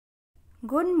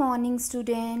Good morning,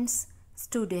 students.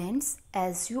 Students,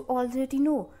 as you already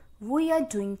know, we are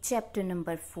doing chapter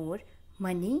number 4,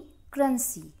 Money,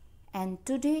 Currency. And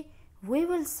today we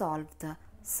will solve the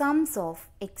sums of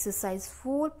exercise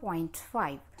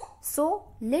 4.5. So,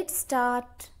 let's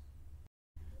start.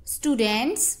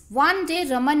 Students, one day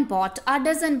Raman bought a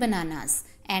dozen bananas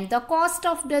and the cost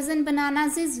of dozen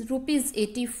bananas is rupees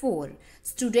 84.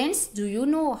 Students, do you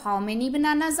know how many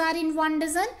bananas are in one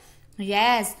dozen?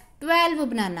 Yes, 12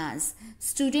 bananas.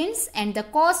 Students, and the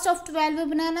cost of 12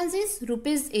 bananas is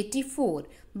rupees 84.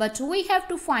 But we have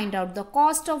to find out the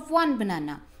cost of one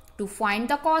banana. To find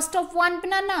the cost of one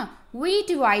banana, we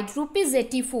divide rupees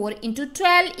 84 into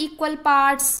 12 equal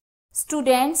parts.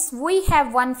 Students, we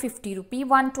have 150 rupee,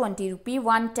 120 rupee,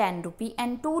 110 rupee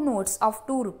and 2 notes of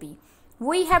 2 rupee.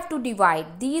 We have to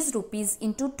divide these rupees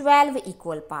into 12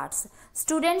 equal parts.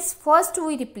 Students, first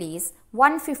we replace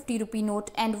 150 rupee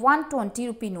note and 120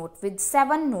 rupee note with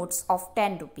 7 notes of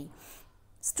 10 rupee.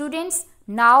 Students,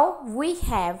 now we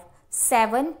have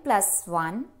 7 plus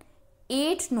 1,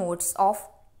 8 notes of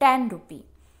 10 rupee.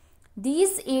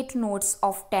 These 8 notes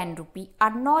of 10 rupee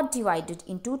are not divided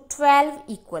into 12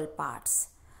 equal parts.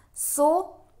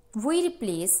 So, we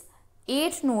replace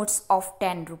 8 notes of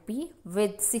 10 rupee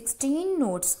with 16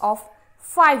 notes of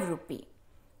 5 rupee.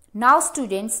 Now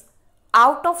students,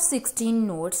 out of 16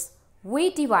 notes,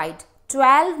 we divide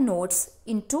 12 notes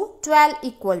into 12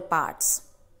 equal parts.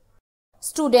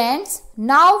 Students,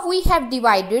 now we have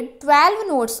divided 12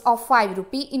 notes of 5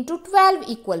 rupee into 12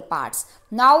 equal parts.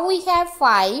 Now we have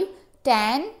 5,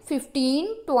 10,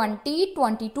 15, 20,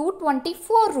 22,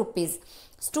 24 rupees.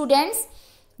 Students,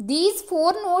 these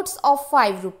 4 notes of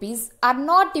 5 rupees are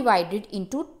not divided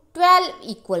into 12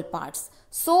 equal parts.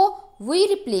 So, we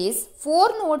replace 4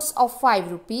 notes of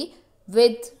 5 rupee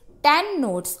with 10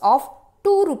 notes of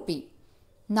 2 rupee.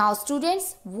 Now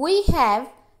students, we have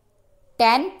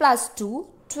 10 plus 2,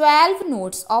 12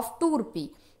 notes of 2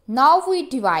 rupee. Now we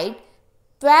divide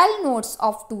 12 notes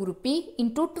of 2 rupee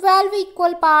into 12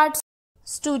 equal parts.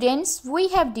 Students, we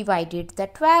have divided the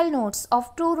 12 notes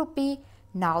of 2 rupee.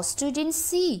 Now students,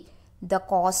 see, the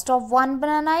cost of one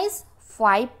banana is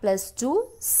 5 plus 2,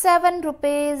 7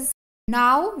 rupees.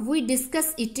 Now we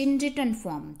discuss it in written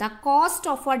form. The cost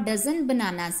of a dozen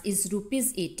bananas is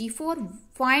rupees 84.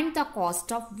 Find the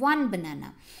cost of one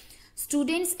banana.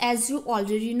 Students, as you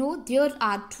already know, there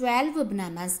are 12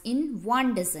 bananas in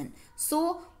one dozen.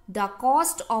 So, the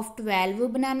cost of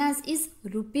 12 bananas is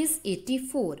rupees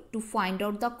 84. To find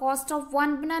out the cost of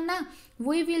one banana,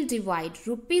 we will divide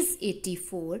rupees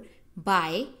 84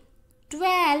 by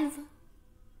 12.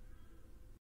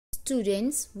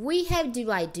 Students, we have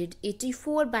divided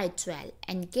 84 by 12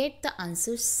 and get the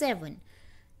answer 7.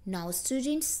 Now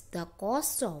students, the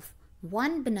cost of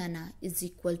one banana is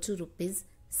equal to rupees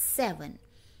 7.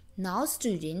 Now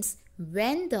students,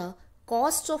 when the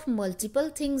cost of multiple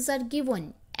things are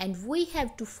given and we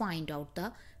have to find out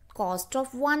the cost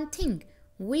of one thing,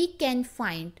 we can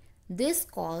find this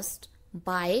cost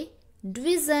by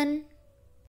division.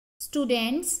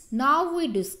 Students, now we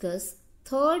discuss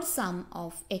third sum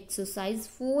of exercise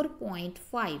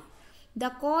 4.5. The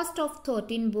cost of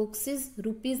 13 books is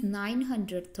rupees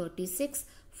 936.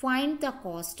 Find the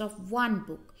cost of one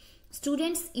book.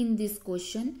 Students, in this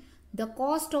question, the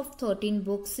cost of 13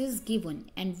 books is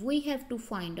given and we have to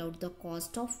find out the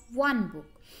cost of one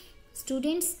book.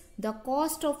 Students, the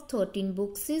cost of 13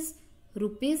 books is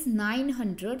rupees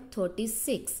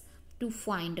 936. To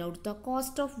find out the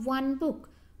cost of one book,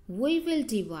 we will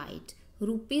divide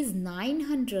rupees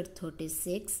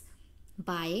 936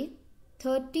 by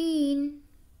 13.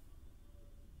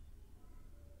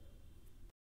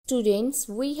 Students,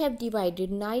 we have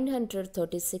divided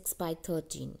 936 by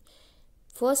 13.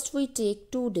 First we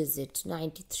take 2 digits,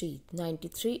 93.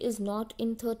 93 is not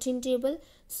in 13 table,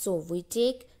 so we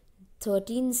take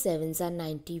 13 sevens are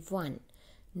 91.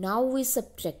 Now we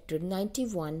subtracted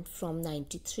 91 from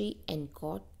 93 and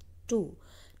got 2.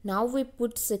 Now we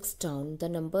put 6 down. The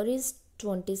number is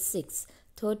 26.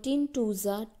 13 twos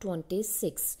are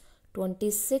 26.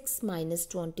 26 minus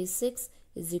 26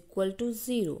 is equal to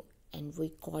 0. And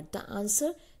we got the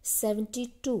answer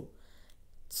 72.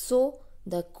 So,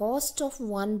 the cost of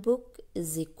one book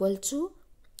is equal to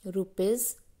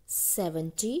rupees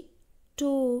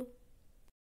 72.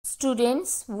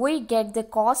 Students, we get the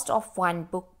cost of one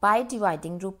book by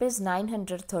dividing rupees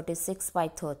 936 by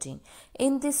 13.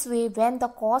 In this way, when the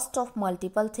cost of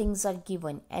multiple things are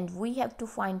given and we have to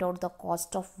find out the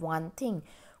cost of one thing,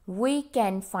 we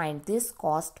can find this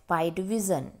cost by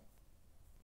division.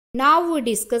 Now we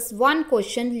discuss one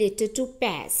question related to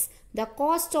PAS. The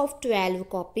cost of 12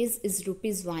 copies is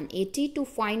rupees 180. To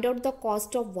find out the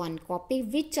cost of one copy,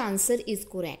 which answer is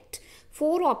correct?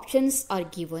 Four options are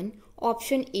given.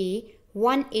 Option A,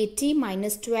 180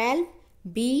 minus 12.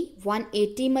 B,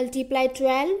 180 multiply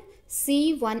 12.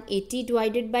 C, 180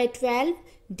 divided by 12.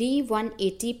 D,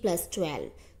 180 plus 12.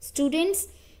 Students,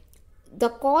 the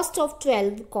cost of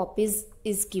 12 copies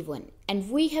is given and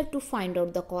we have to find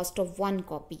out the cost of one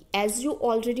copy. As you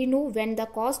already know, when the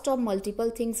cost of multiple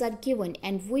things are given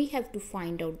and we have to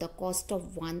find out the cost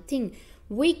of one thing,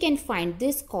 we can find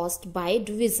this cost by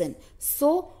division.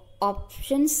 So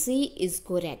option C is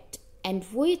correct and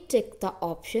we take the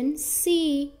option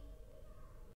C.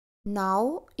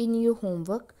 Now in your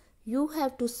homework, you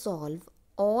have to solve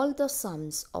all the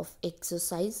sums of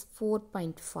exercise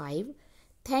 4.5.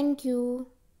 Thank you.